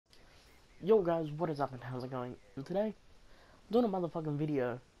Yo guys, what is up and how's it going? And today, I'm doing a motherfucking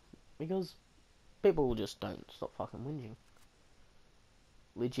video because people just don't stop fucking whinging.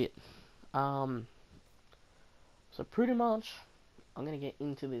 Legit. Um, so pretty much, I'm gonna get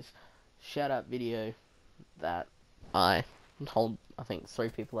into this shout out video that I told, I think, 3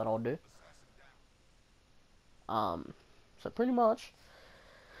 people that I'll do. So pretty much,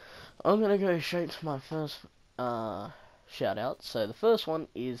 I'm gonna go straight to my first, shout out. So the first one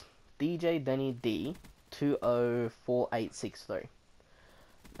is DJ Denny D 204863.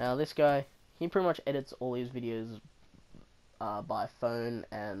 Now this guy, he pretty much edits all his videos by phone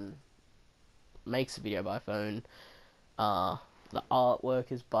and makes the video by phone. The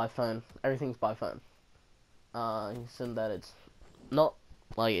artwork is by phone. Everything's by phone. He said that it's not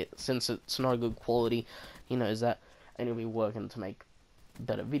since it's not a good quality, he knows that, and he'll be working to make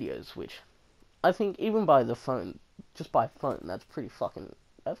better videos. Which I think even by the phone, just by phone, that's pretty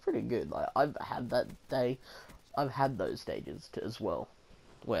good. Like I've had that day. I've had those stages as well,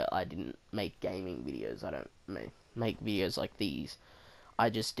 where I didn't make gaming videos. I don't make videos like these. I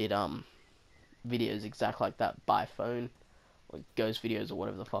just did videos exactly like that by phone, like ghost videos or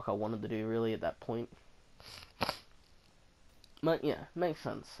whatever the fuck I wanted to do really at that point. But yeah, makes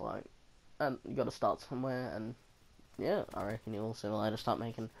sense. Like, and you got to start somewhere, and yeah, I reckon you'll sooner or later start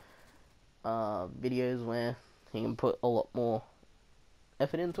making videos where you can put a lot more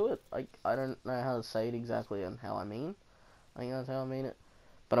effort into it. Like, I don't know how to say it exactly and how I mean. I think that's how I mean it.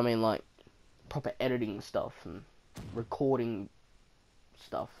 But I mean, like, proper editing stuff and recording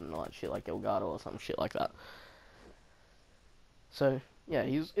stuff and like shit like Elgato or some shit like that. So yeah,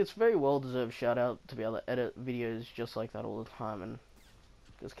 it's very well deserved shout out to be able to edit videos just like that all the time and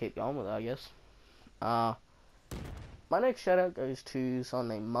just keep going with it, I guess. My next shout out goes to someone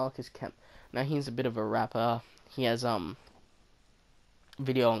named Marcus Kemp. Now he's a bit of a rapper. He has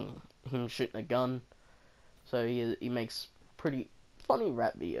video on him shooting a gun. So he makes pretty funny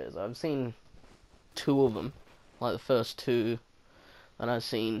rap videos. I've seen 2 of them, like the first 2 that I've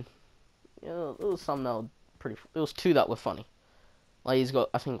seen. You know, there was some that were there was 2 that were funny. Like he's got,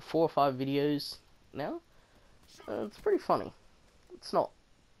 I think, 4 or 5 videos now. It's pretty funny. It's not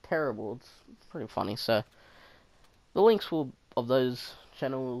terrible. It's pretty funny. So the links of those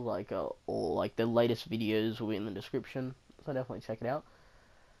channels, like or like the latest videos, will be in the description. So definitely check it out.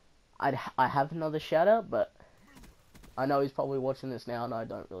 I have another shout out, but I know he's probably watching this now, and I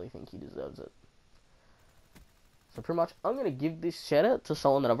don't really think he deserves it. So pretty much, I'm gonna give this shout out to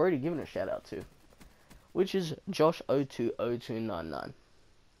someone that I've already given a shout out to, which is Josh020299.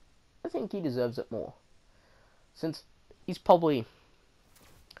 I think he deserves it more, since he's probably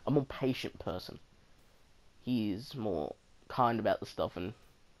a more patient person. He's more kind about the stuff, and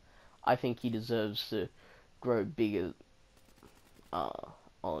I think he deserves to grow bigger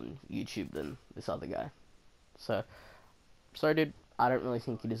on YouTube than this other guy. So, sorry dude, I don't really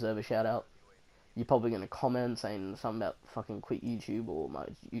think you deserve a shout out. You're probably going to comment saying something about fucking quit YouTube or my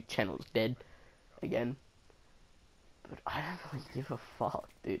channel's dead again. But I don't really give a fuck,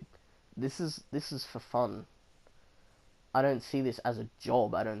 dude. This is for fun. I don't see this as a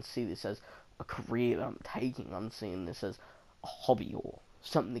job. I don't see this as a career that I'm taking. I'm seeing this as a hobby or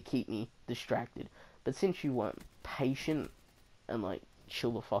something to keep me distracted. But since you weren't patient and like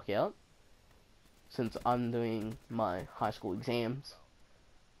chill the fuck out, since I'm doing my high school exams,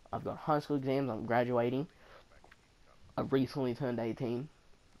 I've got high school exams, I'm graduating, I've recently turned 18,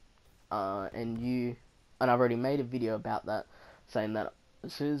 and I've already made a video about that, saying that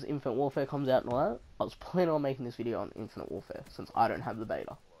as soon as Infinite Warfare comes out and all that, I was planning on making this video on Infinite Warfare, since I don't have the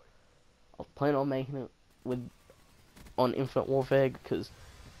beta. I was planning on making it on Infinite Warfare, because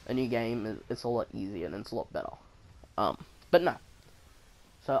a new game, it's a lot easier and it's a lot better. But no.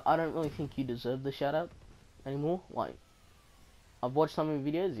 So I don't really think you deserve the shout out anymore. Like, I've watched some of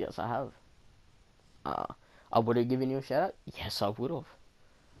your videos, yes I have. I would have given you a shout out, yes I would have.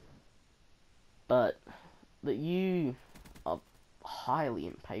 But that you are highly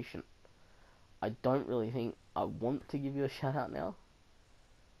impatient, I don't really think I want to give you a shout out now.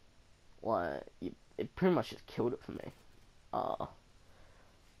 Like, it pretty much just killed it for me.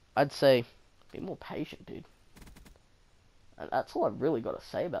 I'd say be more patient, dude. And that's all I've really got to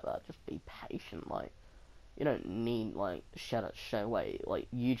say about that. Just be patient. Like, you don't need like shout out straight away. Like,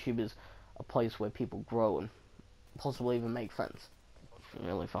 YouTube is a place where people grow and possibly even make friends if you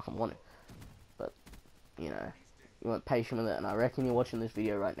really fucking want it. But you know, you weren't patient with it, and I reckon you're watching this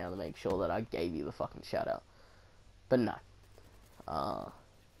video right now to make sure that I gave you the fucking shout out. But no.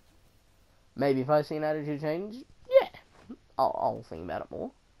 Maybe if I see an attitude change, yeah, I'll think about it more.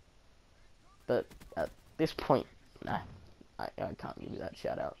 But at this point, no, I can't give you that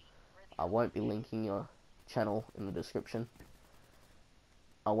shout out. I won't be linking your channel in the description.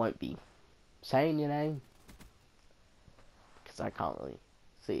 I won't be saying your name, because I can't really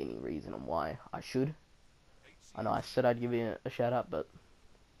see any reason on why I should. I know I said I'd give you a shout out, but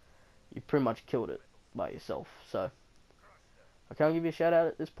you pretty much killed it by yourself, so I can't give you a shout out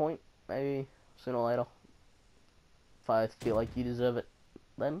at this point. Maybe sooner or later, if I feel like you deserve it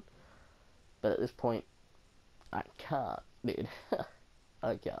then. But at this point, I can't, dude.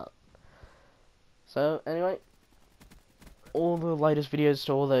 I can't. So, anyway, all the latest videos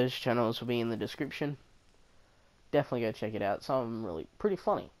to all those channels will be in the description. Definitely go check it out. Some of them really pretty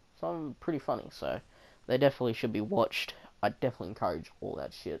funny. Some of them pretty funny, so they definitely should be watched. I definitely encourage all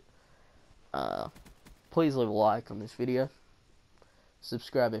that shit. Please leave a like on this video.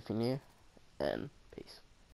 Subscribe if you're new, and peace.